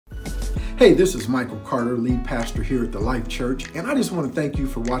Hey, this is Michael Carter, lead pastor here at the Life Church, and I just want to thank you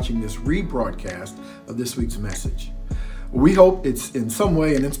for watching this rebroadcast of this week's message. We hope it's in some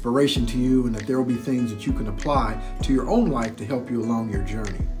way an inspiration to you and that there will be things that you can apply to your own life to help you along your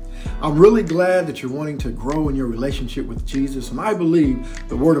journey. I'm really glad that you're wanting to grow in your relationship with Jesus, and I believe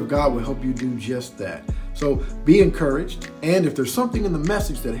the Word of God will help you do just that. So be encouraged, and if there's something in the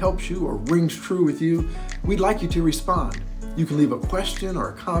message that helps you or rings true with you, we'd like you to respond. You can leave a question or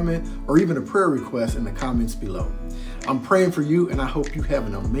a comment or even a prayer request in the comments below. I'm praying for you, and I hope you have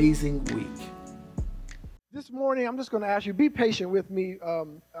an amazing week. This morning, I'm just going to ask you, be patient with me.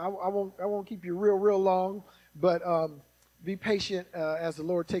 I won't keep you real long, but be patient as the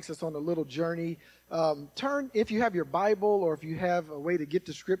Lord takes us on a little journey. Turn, if you have your Bible or if you have a way to get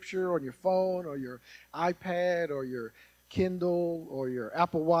to Scripture on your phone or your iPad or your Kindle or your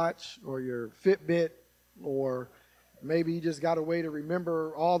Apple Watch or your Fitbit, or maybe you just got a way to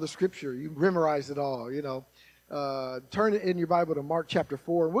remember all the Scripture. You memorize it all, you know. Turn it in your Bible to Mark chapter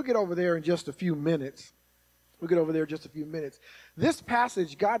 4, and we'll get over there in just a few minutes. This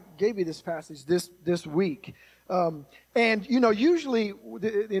passage, God gave me this passage this week. And, you know, usually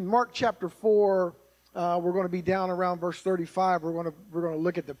in Mark chapter 4, we're going to be down around verse 35. We're going to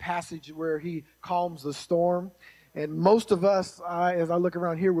look at the passage where he calms the storm. And most of us, as I look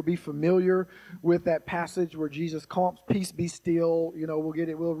around here, will be familiar with that passage where Jesus calms, peace be still. You know, we'll get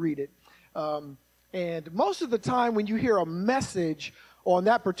it, we'll read it. And most of the time when you hear a message on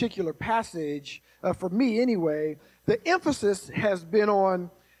that particular passage, for me anyway, the emphasis has been on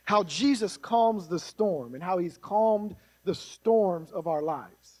how Jesus calms the storm and how he's calmed the storms of our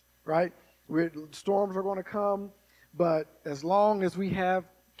lives, right? Storms are going to come, but as long as we have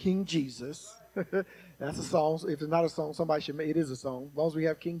King Jesus, that's a song. If it's not a song, somebody should make it. Is a song. As long as we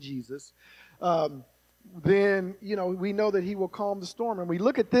have King Jesus, then, you know, we know that he will calm the storm. And we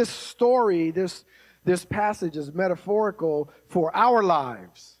look at this story, this passage is metaphorical for our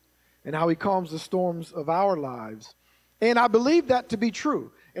lives and how he calms the storms of our lives. And I believe that to be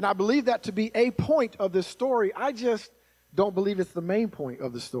true. And I believe that to be a point of this story. I just don't believe it's the main point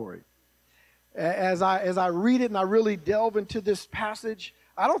of the story. As I read it and I really delve into this passage,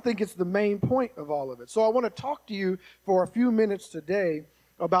 I don't think it's the main point of all of it. So I want to talk to you for a few minutes today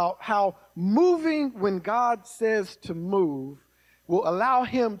about how moving when God says to move will allow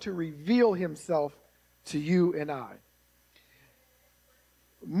him to reveal himself to you and I.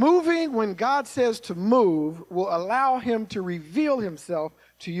 Moving when God says to move will allow him to reveal himself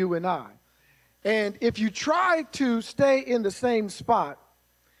to you and I. And if you try to stay in the same spot,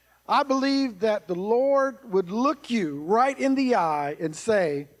 I believe that the Lord would look you right in the eye and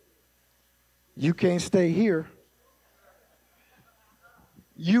say, you can't stay here.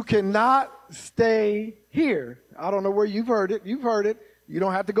 You cannot stay here. I don't know where you've heard it. You've heard it. You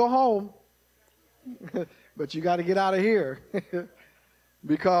don't have to go home. But you got to get out of here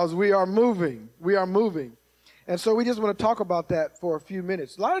because we are moving. We are moving. And so we just want to talk about that for a few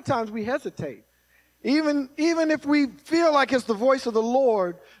minutes. A lot of times we hesitate. Even if we feel like it's the voice of the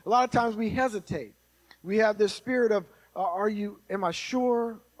Lord, a lot of times we hesitate. We have this spirit of, am I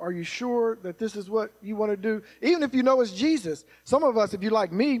sure? Are you sure that this is what you want to do? Even if you know it's Jesus. Some of us, if you're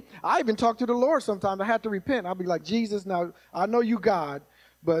like me, I even talk to the Lord sometimes. I have to repent. I'll be like, Jesus, now I know you God,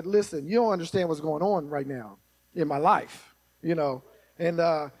 but listen, you don't understand what's going on right now in my life, you know. And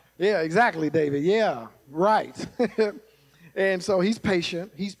yeah, exactly, David. Yeah, right. And so he's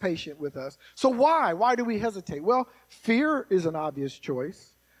patient. He's patient with us. So why? Why do we hesitate? Well, fear is an obvious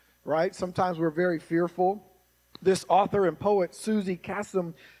choice, right? Sometimes we're very fearful. This author and poet, Susie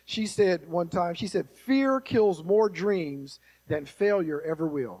Kassem, she said one time, fear kills more dreams than failure ever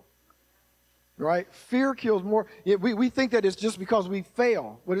will. Right? Fear kills more. We think that it's just because we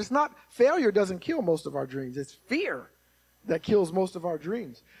fail. But it's not. Failure doesn't kill most of our dreams. It's fear that kills most of our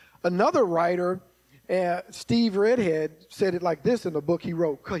dreams. Another writer, Steve Redhead, said it like this in the book he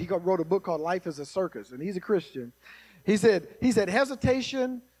wrote. He wrote a book called Life is a Circus, and he's a Christian. He said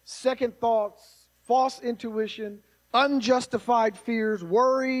hesitation, second thoughts, false intuition, unjustified fears,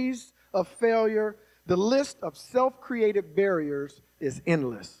 worries of failure. The list of self-created barriers is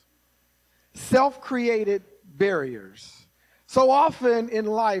endless. Self-created barriers. So often in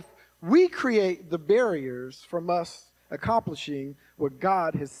life, we create the barriers from us accomplishing what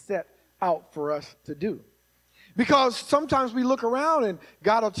God has set out for us to do. Because sometimes we look around and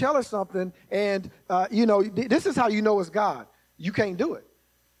God will tell us something and, you know, this is how you know it's God. You can't do it.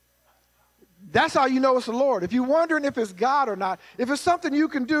 That's how you know it's the Lord. If you're wondering if it's God or not, if it's something you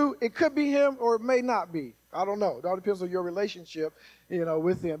can do, it could be him or it may not be. I don't know. It all depends on your relationship, you know,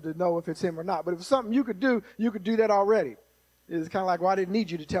 with him to know if it's him or not. But if it's something you could do that already. It's kind of like, well, I didn't need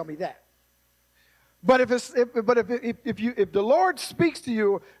you to tell me that. But if the Lord speaks to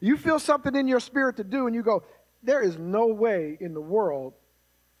you, you feel something in your spirit to do, and you go, there is no way in the world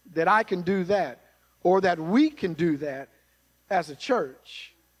that I can do that, or that we can do that as a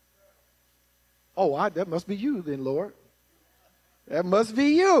church. Oh, that must be you then, Lord. That must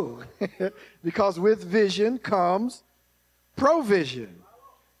be you. Because with vision comes provision.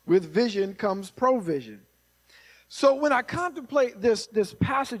 With vision comes provision. So when I contemplate this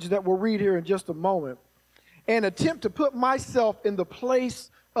passage that we'll read here in just a moment, and attempt to put myself in the place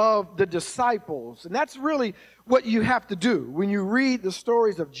of the disciples, and that's really what you have to do when you read the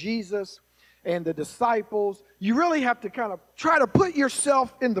stories of Jesus and the disciples. You really have to kind of try to put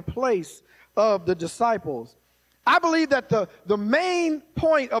yourself in the place of the disciples. I believe that the main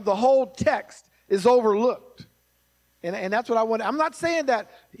point of the whole text is overlooked. And that's what I want. I'm not saying that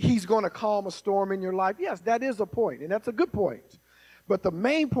he's going to calm a storm in your life. Yes, that is a point, and that's a good point. But the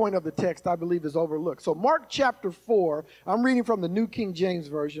main point of the text, I believe, is overlooked. So Mark chapter 4, I'm reading from the New King James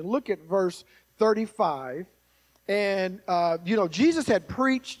Version. Look at verse 35. And, Jesus had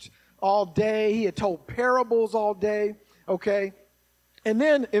preached all day. He had told parables all day, okay? And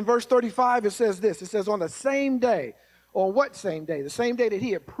then in verse 35, it says this. It says, on the same day. On what same day? The same day that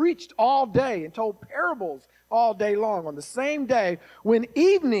he had preached all day and told parables all day long. On the same day, when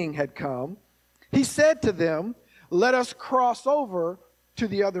evening had come, he said to them, let us cross over to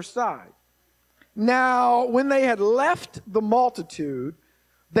the other side. Now, when they had left the multitude,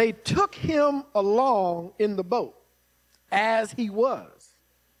 they took him along in the boat, as he was.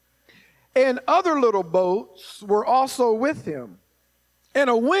 And other little boats were also with him. And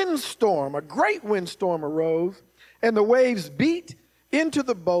a windstorm, a great windstorm arose, and the waves beat into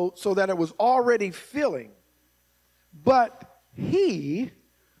the boat so that it was already filling. But he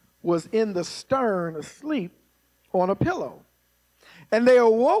was in the stern asleep on a pillow. And they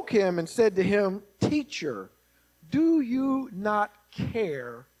awoke him and said to him, Teacher, do you not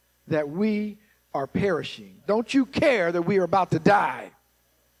care that we are perishing? Don't you care that we are about to die?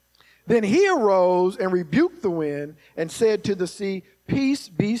 Then he arose and rebuked the wind and said to the sea, Peace,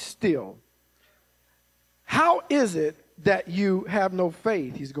 be still. How is it that you have no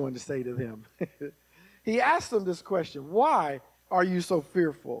faith? He's going to say to them. He asked them this question, why are you so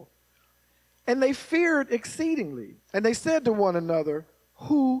fearful? And they feared exceedingly. And they said to one another,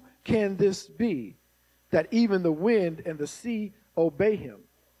 who can this be, that even the wind and the sea obey him?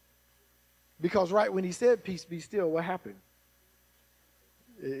 Because right when he said, peace be still, what happened?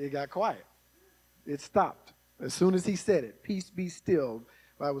 It got quiet. It stopped. As soon as he said it, peace be still,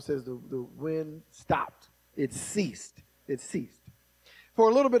 the Bible says the wind stopped. It ceased. It ceased. For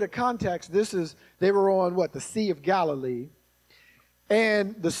a little bit of context, they were on the Sea of Galilee.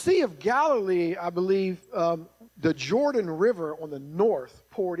 And the Sea of Galilee, I believe, the Jordan River on the north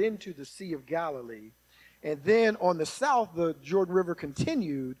poured into the Sea of Galilee. And then on the south, the Jordan River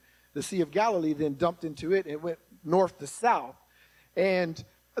continued. The Sea of Galilee then dumped into it and went north to south. And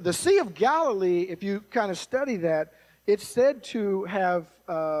the Sea of Galilee, if you kind of study that, it's said to have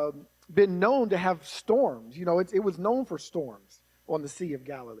been known to have storms. It was known for storms on the Sea of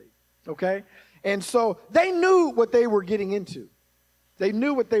Galilee, okay? And so they knew what they were getting into. They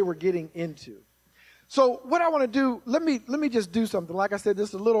knew what they were getting into. So what I want to do, let me just do something. Like I said, this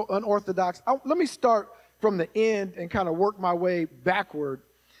is a little unorthodox. Let me start from the end and kind of work my way backward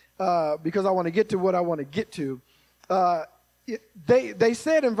because I want to get to what I want to get to. They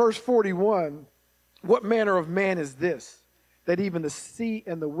said in verse 41, what manner of man is this, that even the sea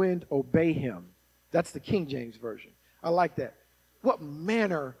and the wind obey him? That's the King James Version. I like that. What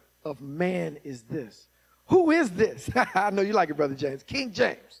manner of man is this? Who is this? I know you like it, Brother James. King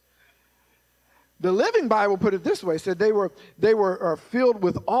James. The Living Bible put it this way, said they were filled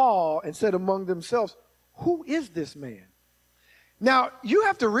with awe and said among themselves, who is this man? Now, you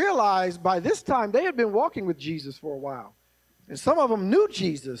have to realize by this time they had been walking with Jesus for a while. And some of them knew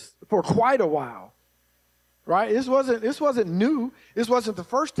Jesus for quite a while. Right? This wasn't new. This wasn't the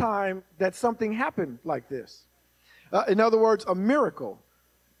first time that something happened like this. In other words, a miracle.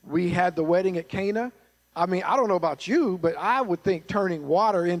 We had the wedding at Cana. I mean, I don't know about you, but I would think turning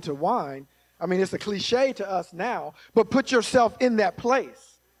water into wine, I mean, it's a cliche to us now, but put yourself in that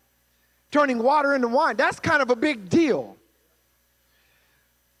place. Turning water into wine, that's kind of a big deal.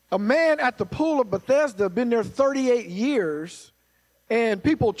 A man at the pool of Bethesda, been there 38 years, and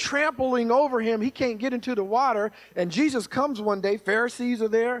people trampling over him. He can't get into the water, and Jesus comes one day, Pharisees are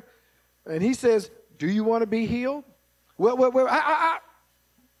there, and he says, do you want to be healed? Well,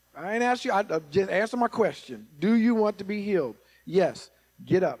 I ain't asked you. I just answer my question. Do you want to be healed? Yes.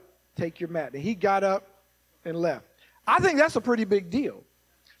 Get up. Take your mat. And he got up and left. I think that's a pretty big deal.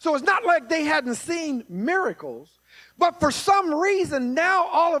 So it's not like they hadn't seen miracles, but for some reason now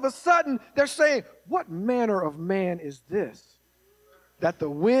all of a sudden they're saying, what manner of man is this, that the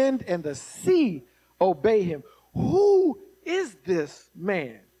wind and the sea obey him? Who is this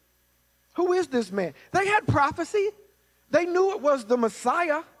man? Who is this man? They had prophecy. They knew it was the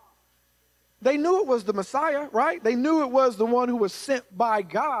Messiah. They knew it was the Messiah, right? They knew it was the one who was sent by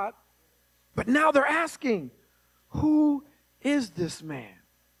God. But now they're asking, who is this man?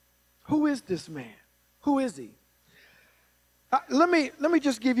 Who is this man? Who is he? Let me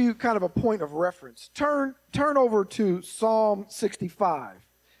just give you kind of a point of reference. Turn over to Psalm 65.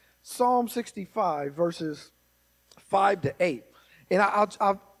 Psalm 65, verses 5 to 8.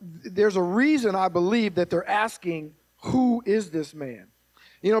 And there's a reason I believe that they're asking, who is this man?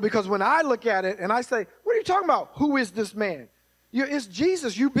 You know, because when I look at it and I say, what are you talking about? Who is this man? It's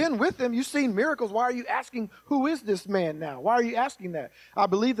Jesus. You've been with him. You've seen miracles. Why are you asking, who is this man now? Why are you asking that? I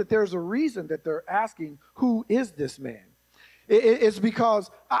believe that there's a reason that they're asking, who is this man? It's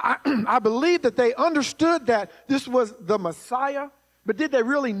because I believe that they understood that this was the Messiah, but did they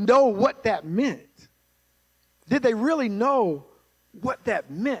really know what that meant? Did they really know what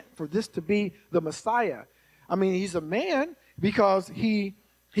that meant for this to be the Messiah? I mean, he's a man because he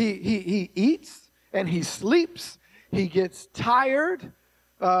eats and he sleeps. He gets tired.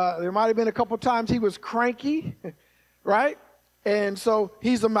 There might have been a couple times he was cranky, right? And so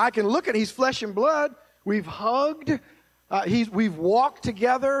I can look at, he's flesh and blood. We've hugged. We've walked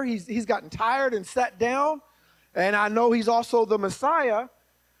together. He's gotten tired and sat down. And I know he's also the Messiah,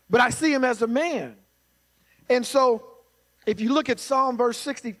 but I see him as a man. And so if you look at Psalm verse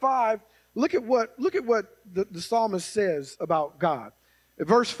 65, look at what the psalmist says about God. In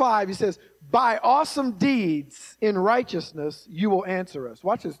verse 5, he says, by awesome deeds in righteousness you will answer us.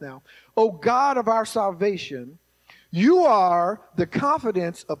 Watch this now. O God of our salvation, you are the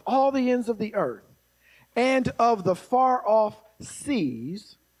confidence of all the ends of the earth and of the far off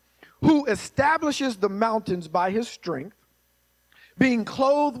seas, who establishes the mountains by his strength, being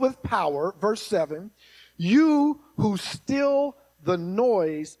clothed with power. Verse 7, you who still the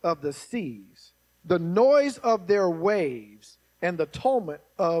noise of the seas, the noise of their waves, and the tumult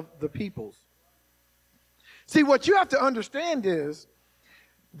of the peoples. See, what you have to understand is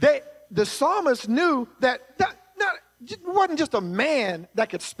that the psalmist knew that it wasn't just a man that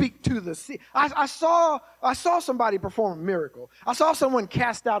could speak to the sea. I saw somebody perform a miracle. I saw someone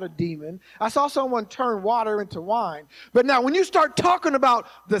cast out a demon. I saw someone turn water into wine. But now when you start talking about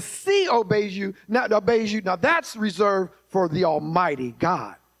the sea obeys you, now that's reserved for the Almighty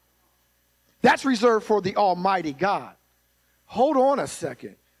God. That's reserved for the Almighty God. Hold on a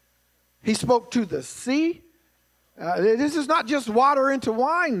second. He spoke to the sea. This is not just water into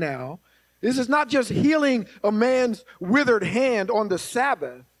wine now. This is not just healing a man's withered hand on the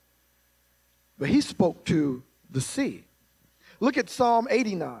Sabbath, but he spoke to the sea. Look at Psalm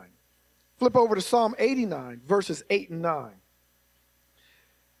 89. Flip over to Psalm 89, verses 8 and 9.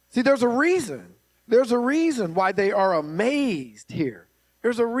 See, there's a reason. There's a reason why they are amazed here.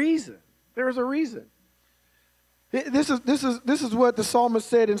 There's a reason. There's a reason. This is what the psalmist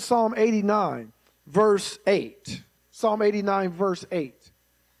said in Psalm 89, verse 8. Psalm 89, verse 8.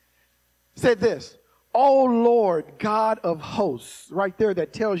 Said this, O Lord, God of hosts, right there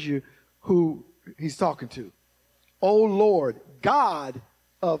that tells you who he's talking to. O Lord, God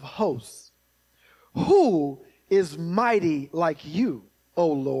of hosts, who is mighty like you, O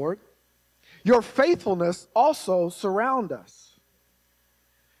Lord? Your faithfulness also surround us.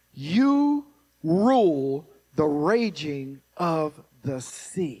 You rule the raging of the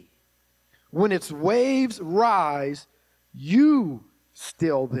sea. When its waves rise, you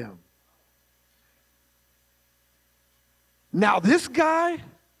still them. Now this guy,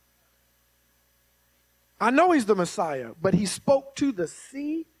 I know he's the Messiah, but he spoke to the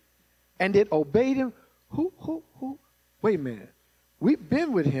sea and it obeyed him. Who? Wait a minute. We've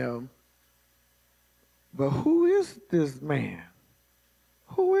been with him, but who is this man?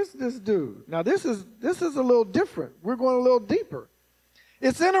 Who is this dude? Now this is a little different. We're going a little deeper.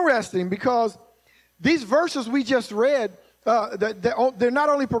 It's interesting because these verses we just read, they're not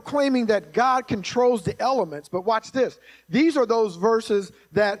only proclaiming that God controls the elements, but watch this. These are those verses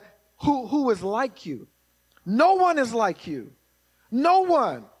that who is like you. No one is like you. No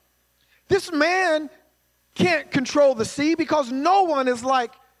one. This man can't control the sea because no one is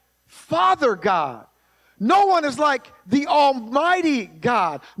like Father God. No one is like the Almighty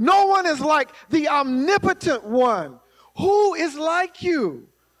God. No one is like the Omnipotent One. Who is like you?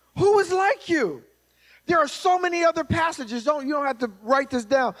 Who is like you? There are so many other passages. You don't have to write this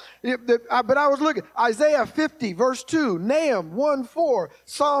down. But I was looking. Isaiah 50, verse 2, Nahum 1:4,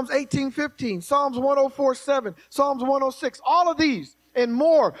 Psalms 18:15, Psalms 104:7, Psalms 106. All of these and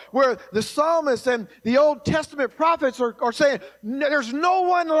more, where the psalmists and the Old Testament prophets are saying, there's no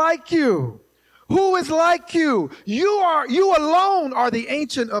one like you. Who is like you? You alone are the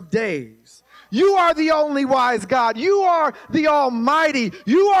Ancient of Days. You are the only wise God. You are the Almighty.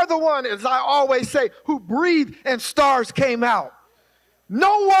 You are the one, as I always say, who breathed and stars came out.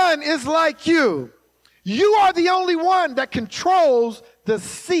 No one is like you. You are the only one that controls the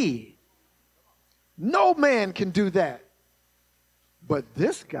sea. No man can do that. But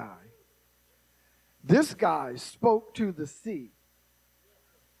this guy spoke to the sea.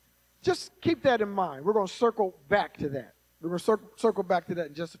 Just keep that in mind. We're going to circle back to that. We're going to circle back to that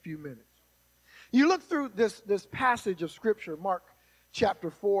in just a few minutes. You look through this passage of Scripture, Mark chapter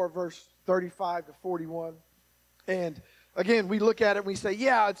 4, verse 35 to 41. And again, we look at it and we say,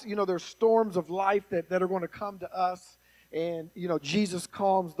 yeah, it's, there's storms of life that are going to come to us. And, Jesus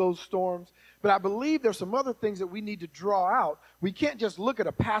calms those storms. But I believe there's some other things that we need to draw out. We can't just look at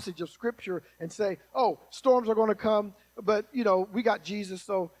a passage of Scripture and say, oh, storms are going to come, but, we got Jesus,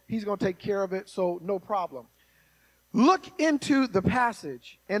 so he's going to take care of it, so no problem. Look into the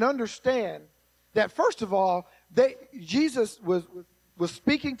passage and understand that, first of all, Jesus was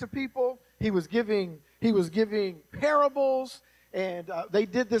speaking to people. He was giving parables. And they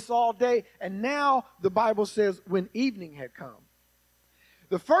did this all day. And now the Bible says when evening had come.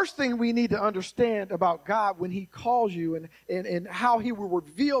 The first thing we need to understand about God when he calls you and how he will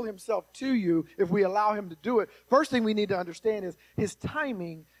reveal himself to you if we allow him to do it. First thing we need to understand is his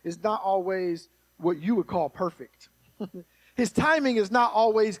timing is not always what you would call perfect. His timing is not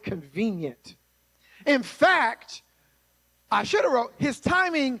always convenient. In fact, I should have wrote, his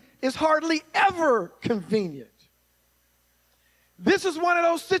timing is hardly ever convenient. This is one of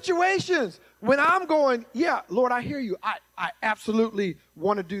those situations when I'm going, yeah, Lord, I hear you. I absolutely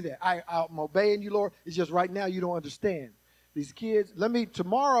want to do that. I'm obeying you, Lord. It's just right now you don't understand. These kids,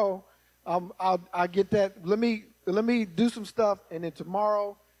 tomorrow, I'll get that. Let me do some stuff, and then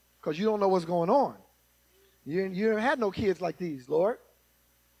tomorrow, because you don't know what's going on. You haven't had no kids like these, Lord.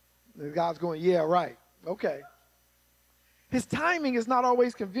 And God's going, yeah, right. Okay. His timing is not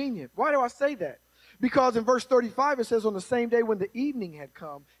always convenient. Why do I say that? Because in verse 35, it says, on the same day when the evening had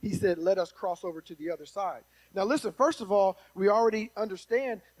come, he said, let us cross over to the other side. Now listen, first of all, we already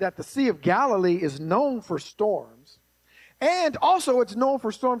understand that the Sea of Galilee is known for storms. And also it's known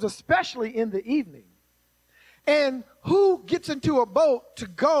for storms, especially in the evening. And who gets into a boat to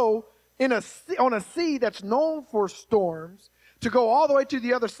go on a sea that's known for storms, to go all the way to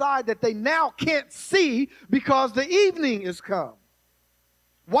the other side that they now can't see because the evening is come?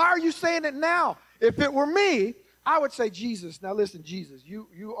 Why are you saying it now? If it were me, I would say, Jesus. Now listen, Jesus,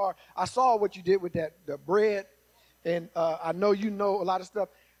 you are, I saw what you did with the bread, and I know you know a lot of stuff.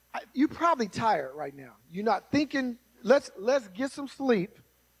 You're probably tired right now. You're not thinking, let's get some sleep.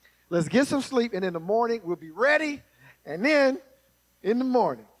 Let's get some sleep, and in the morning, we'll be ready. And then, in the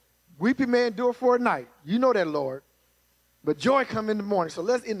morning, weeping may endure for a night. You know that, Lord. But joy come in the morning. So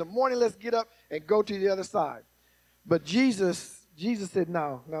let's get up and go to the other side. But Jesus said,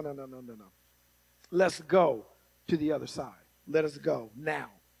 no. Let's go to the other side. Let us go now.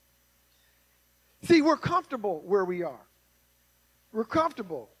 See, we're comfortable where we are. We're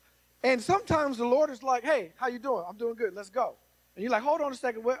comfortable. And sometimes the Lord is like, hey, how you doing? I'm doing good. Let's go. And you're like, hold on a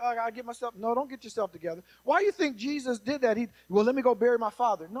second. I got to get myself. No, don't get yourself together. Why do you think Jesus did that? Let me go bury my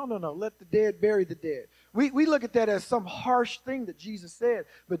father. No. Let the dead bury the dead. We look at that as some harsh thing that Jesus said.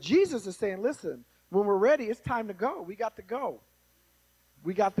 But Jesus is saying, listen, when we're ready, it's time to go. We got to go.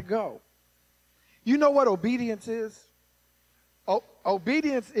 We got to go. You know what obedience is?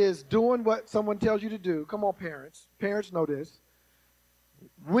 Obedience is doing what someone tells you to do. Come on, parents. Parents know this.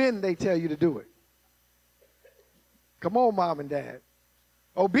 When they tell you to do it. Come on, mom and dad.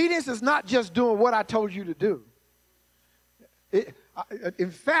 Obedience is not just doing what I told you to do.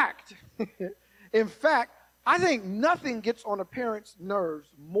 In fact, I think nothing gets on a parent's nerves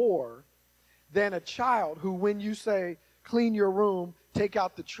more than a child who, when you say, clean your room, take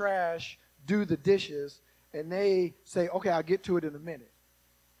out the trash, do the dishes, and they say, okay, I'll get to it in a minute.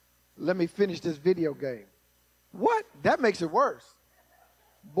 Let me finish this video game. What? That makes it worse.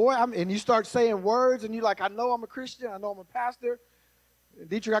 Boy, and you start saying words, and you're like, I know I'm a Christian, I know I'm a pastor. And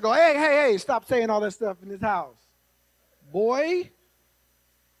Dietrich, I go, hey, stop saying all that stuff in this house. Boy,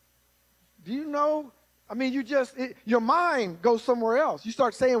 do you know? I mean, your mind goes somewhere else. You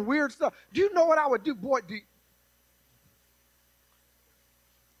start saying weird stuff. Do you know what I would do? Boy,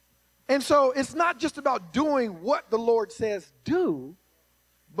 And so it's not just about doing what the Lord says do,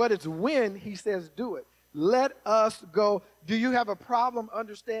 but it's when he says do it. Let us go. Do you have a problem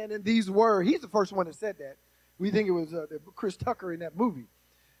understanding these words? He's the first one that said that. We think it was Chris Tucker in that movie.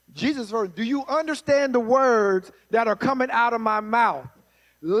 Jesus first, do you understand the words that are coming out of my mouth?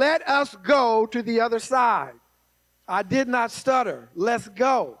 Let us go to the other side. I did not stutter. Let's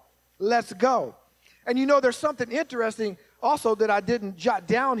go. Let's go. And you know, there's something interesting also that I didn't jot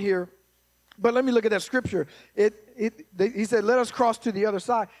down here, but let me look at that scripture. He said, let us cross to the other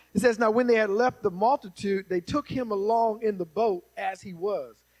side. It says, now when they had left the multitude, they took him along in the boat as he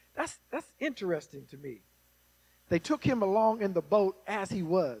was. That's interesting to me. They took him along in the boat as he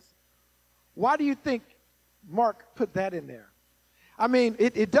was. Why do you think Mark put that in there? I mean,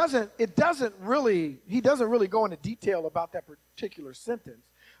 he doesn't really go into detail about that particular sentence.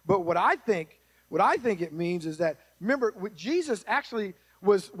 But what I think it means is that, remember, what Jesus actually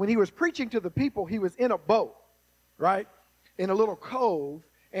was, when he was preaching to the people, he was in a boat, right? In a little cove.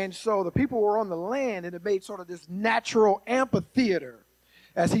 And so the people were on the land, and it made sort of this natural amphitheater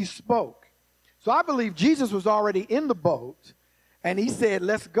as he spoke. So I believe Jesus was already in the boat, and he said,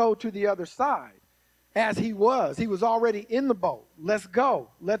 let's go to the other side. As he was. He was already in the boat. Let's go.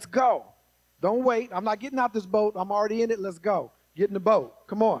 Let's go. Don't wait. I'm not getting out this boat. I'm already in it. Let's go. Get in the boat.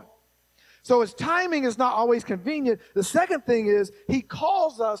 Come on. So his timing is not always convenient. The second thing is he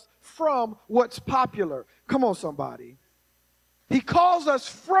calls us from what's popular. Come on, somebody. He calls us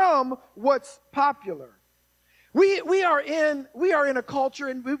from what's popular. We are in a culture,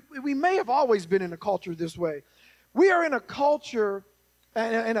 and we may have always been in a culture this way. We are in a culture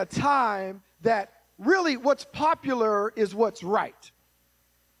and a time that really what's popular is what's right.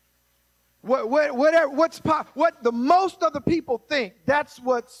 What the most of the people think, that's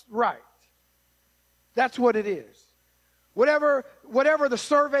what's right. That's what it is. Whatever the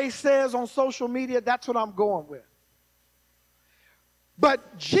survey says on social media, that's what I'm going with.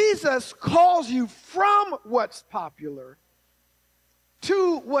 But Jesus calls you from what's popular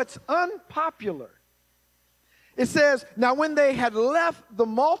to what's unpopular. It says, now when they had left the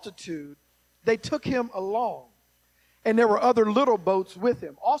multitude, they took him along. And there were other little boats with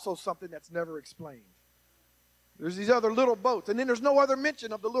him. Also something that's never explained. There's these other little boats. And then there's no other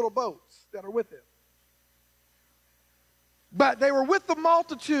mention of the little boats that are with him. But they were with the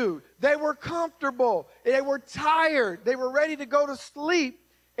multitude. They were comfortable. They were tired. They were ready to go to sleep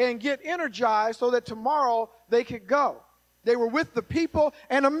and get energized so that tomorrow they could go. They were with the people.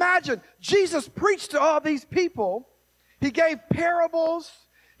 And imagine, Jesus preached to all these people. He gave parables,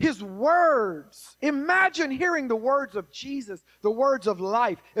 his words. Imagine hearing the words of Jesus, the words of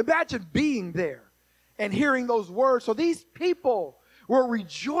life. Imagine being there and hearing those words. So these people were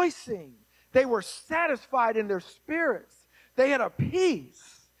rejoicing. They were satisfied in their spirits. They had a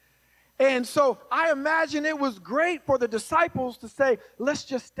peace. And so I imagine it was great for the disciples to say, let's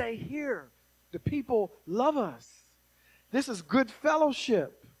just stay here. The people love us. This is good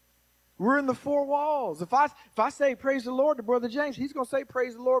fellowship. We're in the four walls. If I say praise the Lord to Brother James, he's going to say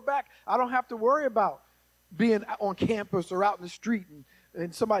praise the Lord back. I don't have to worry about being on campus or out in the street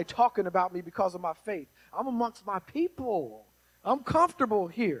and somebody talking about me because of my faith. I'm amongst my people. I'm comfortable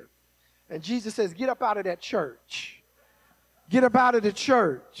here. And Jesus says, get up out of that church. Get up out of the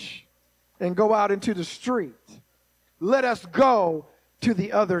church and go out into the street. Let us go to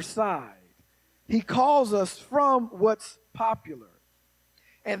the other side. He calls us from what's popular.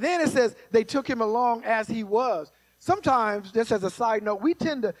 And then it says they took him along as he was. Sometimes, just as a side note, we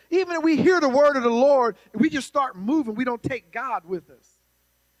tend to, even if we hear the word of the Lord, we just start moving. We don't take God with us.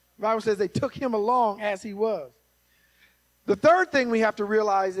 The Bible says they took him along as he was. The third thing we have to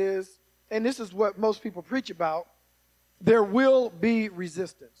realize is, and this is what most people preach about, there will be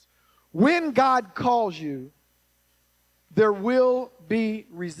resistance. When God calls you, there will be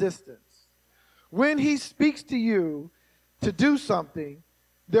resistance. When he speaks to you to do something,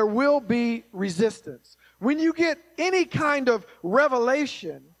 there will be resistance. When you get any kind of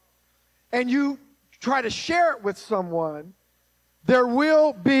revelation and you try to share it with someone, there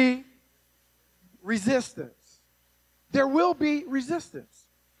will be resistance. There will be resistance.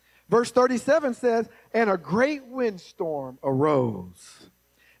 Verse 37 says, and a great windstorm arose,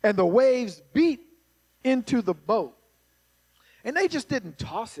 and the waves beat into the boat. And they just didn't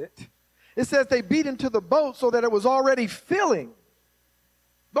toss it. It says they beat into the boat so that it was already filling.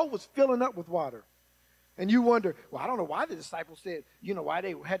 The boat was filling up with water. And you wonder, well, I don't know why the disciples said, why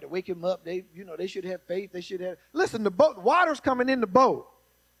they had to wake him up. They should have faith. They should have. Listen, the water's coming in the boat.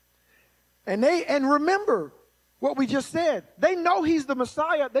 And remember, what we just said. They know he's the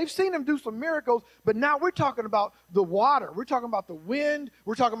Messiah. They've seen him do some miracles, but now we're talking about the water. We're talking about the wind.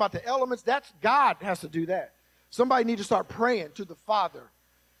 We're talking about the elements. That's God has to do that. Somebody needs to start praying to the Father,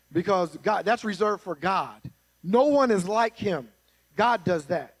 because God, that's reserved for God. No one is like him. God does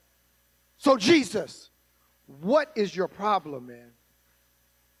that. So Jesus, what is your problem, man?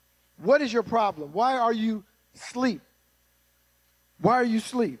 What is your problem? Why are you asleep? Why are you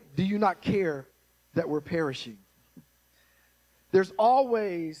asleep? Do you not care that we're perishing? There's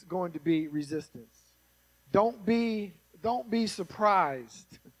always going to be resistance. Don't be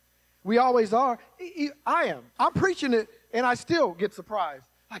surprised. We always are. I am. I'm preaching it, and I still get surprised.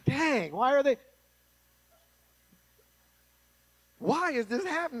 Like, dang, why are they? Why is this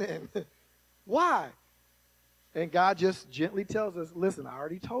happening? Why? And God just gently tells us, listen, I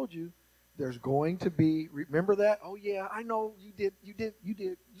already told you. There's going to be, remember that? Oh, yeah, I know you did. You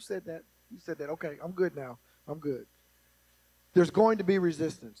said that. You said that. Okay, I'm good now. I'm good. There's going to be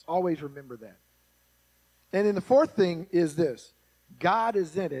resistance. Always remember that. And then the fourth thing is this. God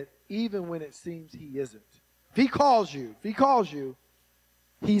is in it even when it seems he isn't. If he calls you,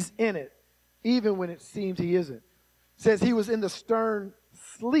 he's in it even when it seems he isn't. It says he was in the stern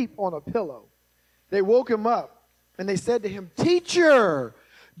sleep on a pillow. They woke him up and they said to him, Teacher,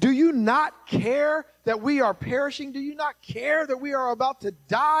 do you not care that we are perishing? Do you not care that we are about to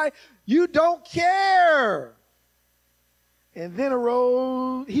die? You don't care. And then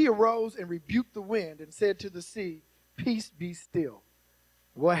he arose and rebuked the wind and said to the sea, Peace, be still.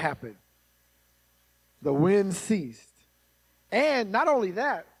 What happened? The wind ceased. And not only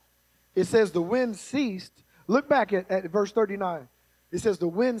that, it says the wind ceased. Look back at verse 39. It says the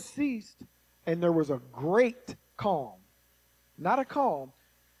wind ceased and there was a great calm. Not a calm.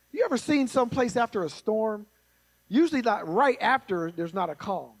 You ever seen someplace after a storm? Usually not right after there's not a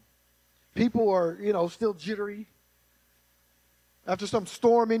calm. People are, still jittery. After some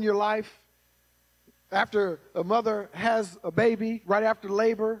storm in your life, after a mother has a baby, right after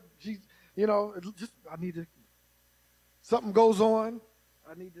labor, something goes on.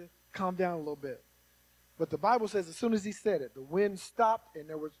 I need to calm down a little bit. But the Bible says as soon as he said it, the wind stopped and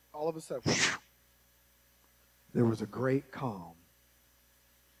there was all of a sudden, there was a great calm.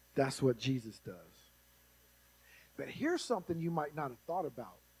 That's what Jesus does. But here's something you might not have thought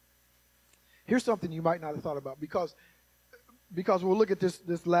about. Because we'll look at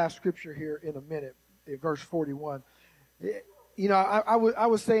this last scripture here in a minute, in verse 41. I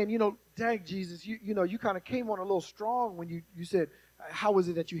was saying, dang, Jesus, you kind of came on a little strong when you said, how is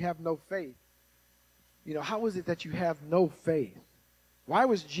it that you have no faith? How is it that you have no faith? Why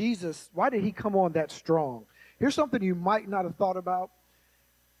did he come on that strong? Here's something you might not have thought about,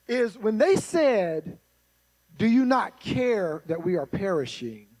 is when they said, do you not care that we are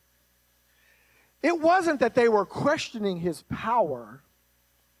perishing? It wasn't that they were questioning his power.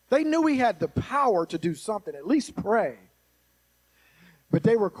 They knew he had the power to do something, at least pray. But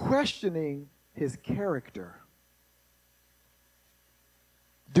they were questioning his character.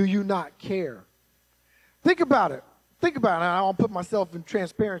 Do you not care? Think about it. I don't put myself in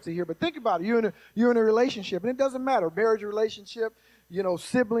transparency here, but think about it. You're in a relationship, and it doesn't matter, marriage relationship,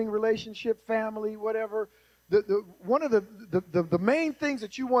 sibling relationship, family, whatever. One of the main things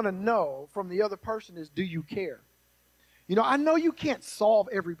that you want to know from the other person is, do you care? I know you can't solve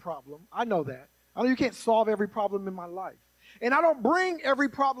every problem. I know that. I know you can't solve every problem in my life. And I don't bring every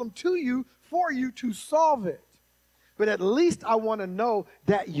problem to you for you to solve it. But at least I want to know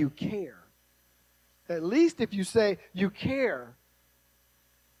that you care. At least if you say you care,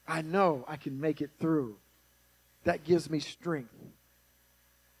 I know I can make it through. That gives me strength.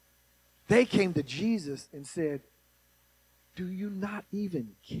 They came to Jesus and said, do you not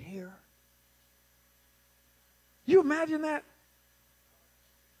even care? You imagine that?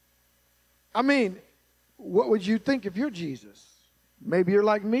 I mean, what would you think if you're Jesus? Maybe you're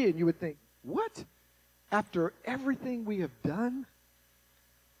like me and you would think, what? After everything we have done?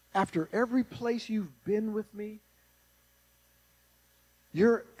 After every place you've been with me?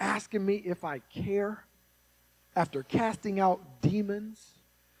 You're asking me if I care? After casting out demons?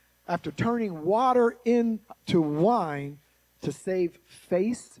 After turning water into wine to save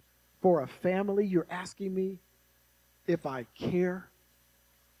face for a family, you're asking me if I care?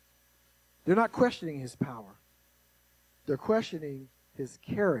 They're not questioning his power. They're questioning his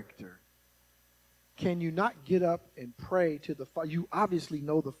character. Can you not get up and pray to the Father? You obviously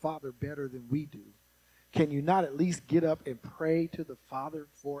know the Father better than we do. Can you not at least get up and pray to the Father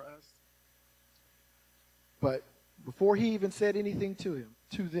for us? But before he even said anything to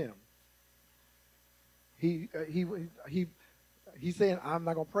them, he's saying, I'm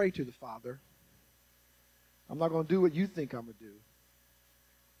not going to pray to the Father. I'm not going to do what you think I'm going to do.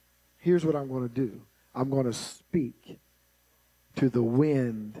 Here's what I'm going to do. I'm going to speak to the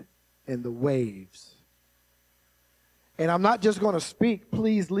wind and the waves. And I'm not just going to speak,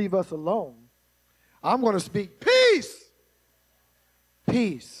 please leave us alone. I'm going to speak, peace,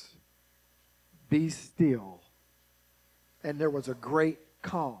 peace, be still. And there was a great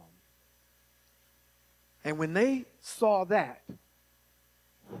calm. And when they saw that,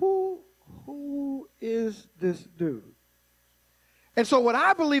 who is this dude? And so what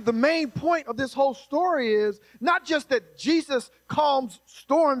I believe the main point of this whole story is not just that Jesus calms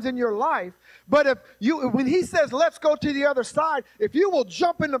storms in your life, but when he says, let's go to the other side, if you will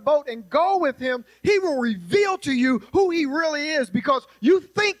jump in the boat and go with him, he will reveal to you who he really is, because you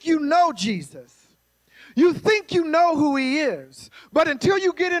think you know Jesus. You think you know who he is. But until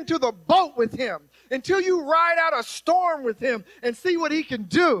you get into the boat with him, until you ride out a storm with him and see what he can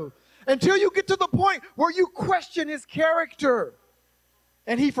do, until you get to the point where you question his character,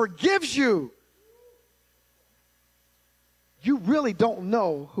 and he forgives you, you really don't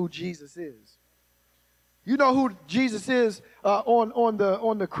know who Jesus is. You know who Jesus is on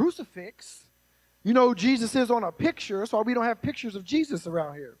the crucifix. You know who Jesus is on a picture. That's why we don't have pictures of Jesus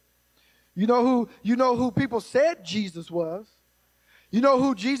around here. You know who people said Jesus was. You know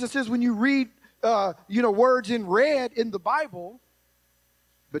who Jesus is when you read words in red in the Bible.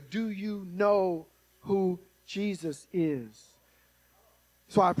 But do you know who Jesus is?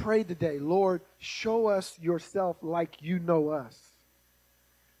 So I prayed today, Lord, show us yourself like you know us.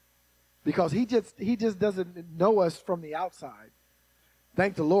 Because he just doesn't know us from the outside.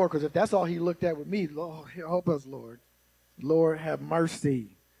 Thank the Lord, because if that's all he looked at with me, Lord, help us, Lord. Lord, have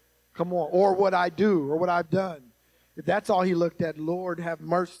mercy. Come on. Or what I do, or what I've done. If that's all he looked at, Lord, have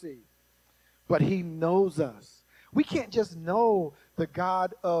mercy. But he knows us. We can't just know the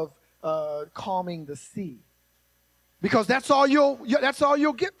God of calming the sea. Because that's all you'll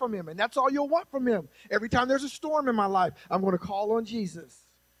get from him, and that's all you'll want from him. Every time there's a storm in my life, I'm going to call on Jesus.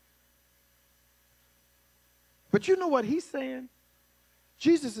 But you know what he's saying?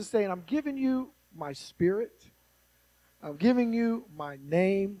 Jesus is saying, I'm giving you my spirit. I'm giving you my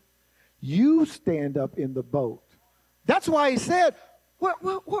name. You stand up in the boat. That's why he said,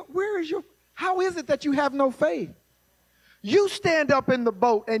 how is it that you have no faith? You stand up in the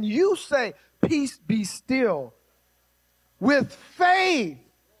boat and you say, peace be still. With faith.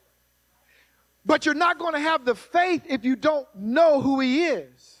 But you're not going to have the faith if you don't know who he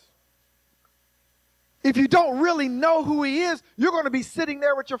is. If you don't really know who he is, you're going to be sitting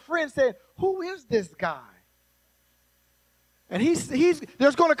there with your friends saying, who is this guy? And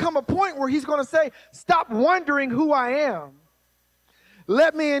there's going to come a point where he's going to say, stop wondering who I am.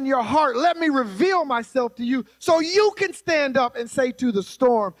 Let me in your heart. Let me reveal myself to you so you can stand up and say to the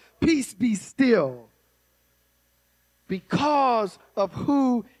storm, peace be still. Because of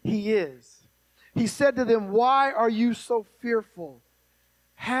who he is. He said to them, why are you so fearful?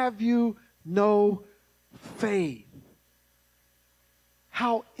 Have you no faith?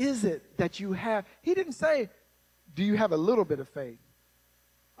 How is it that you have? He didn't say, do you have a little bit of faith?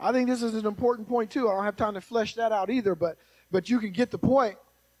 I think this is an important point too. I don't have time to flesh that out either, but you can get the point.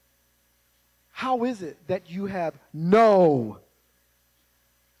 How is it that you have no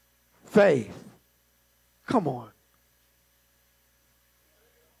faith? Come on.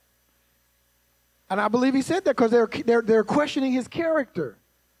 And I believe he said that because they're questioning his character.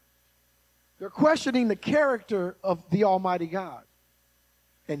 They're questioning the character of the Almighty God.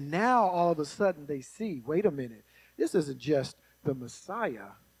 And now all of a sudden they see, wait a minute, this isn't just the Messiah.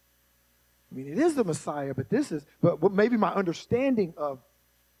 I mean, it is the Messiah, but maybe my understanding of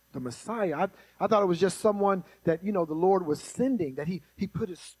the Messiah, I thought it was just someone that, the Lord was sending, that he put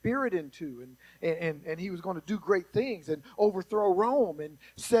his spirit into, and he was going to do great things and overthrow Rome and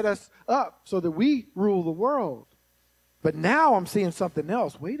set us up so that we rule the world. But now I'm seeing something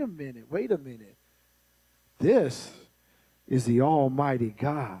else. Wait a minute. This is the Almighty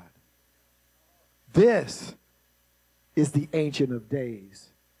God. This is the Ancient of Days.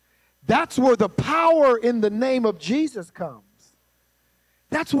 That's where the power in the name of Jesus comes.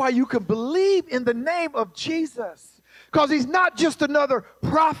 That's why you can believe in the name of Jesus. Because he's not just another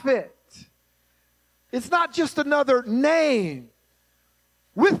prophet. It's not just another name.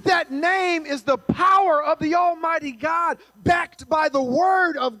 With that name is the power of the Almighty God, backed by the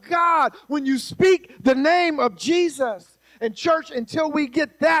Word of God when you speak the name of Jesus. And church, until we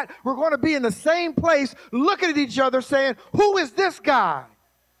get that, we're going to be in the same place looking at each other saying, who is this guy?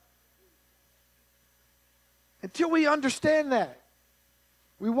 Until we understand that.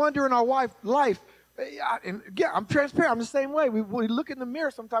 We wonder in our life, And yeah, I'm transparent. I'm the same way. We look in the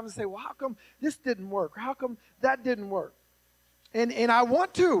mirror sometimes and say, well, how come this didn't work? How come that didn't work? And I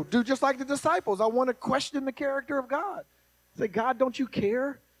want to do just like the disciples. I want to question the character of God. Say, God, don't you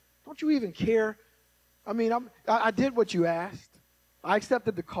care? Don't you even care? I mean, I did what you asked. I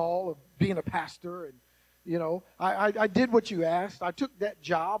accepted the call of being a pastor, and, you know, I did what you asked. I took that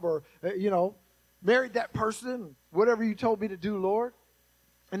job, or, you know, married that person, whatever you told me to do, Lord.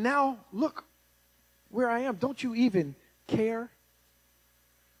 And now, look where I am. Don't you even care?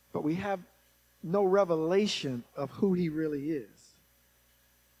 But we have no revelation of who he really is.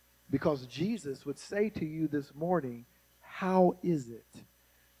 Because Jesus would say to you this morning, how is it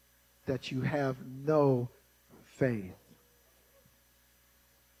that you have no faith?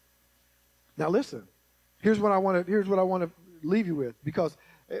 Now listen, here's what I want to leave you with, because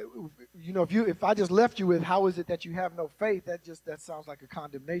you know, if I just left you with how is it that you have no faith, that sounds like a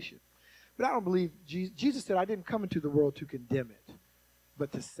condemnation. But I don't believe Jesus said, I didn't come into the world to condemn it,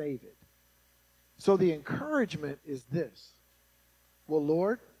 but to save it. So the encouragement is this. Well,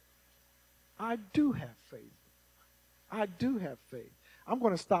 Lord, I do have faith. I do have faith. I'm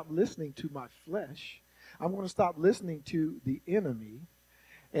going to stop listening to my flesh. I'm going to stop listening to the enemy.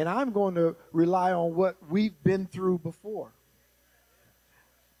 And I'm going to rely on what we've been through before.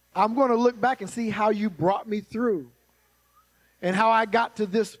 I'm going to look back and see how you brought me through and how I got to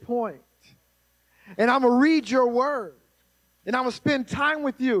this point. And I'm going to read your word. And I'm going to spend time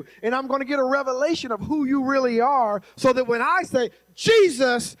with you. And I'm going to get a revelation of who you really are, so that when I say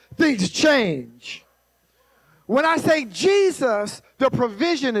Jesus, things change. When I say Jesus, the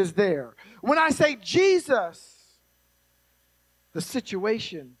provision is there. When I say Jesus, the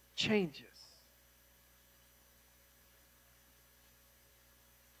situation changes.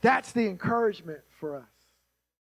 That's the encouragement for us.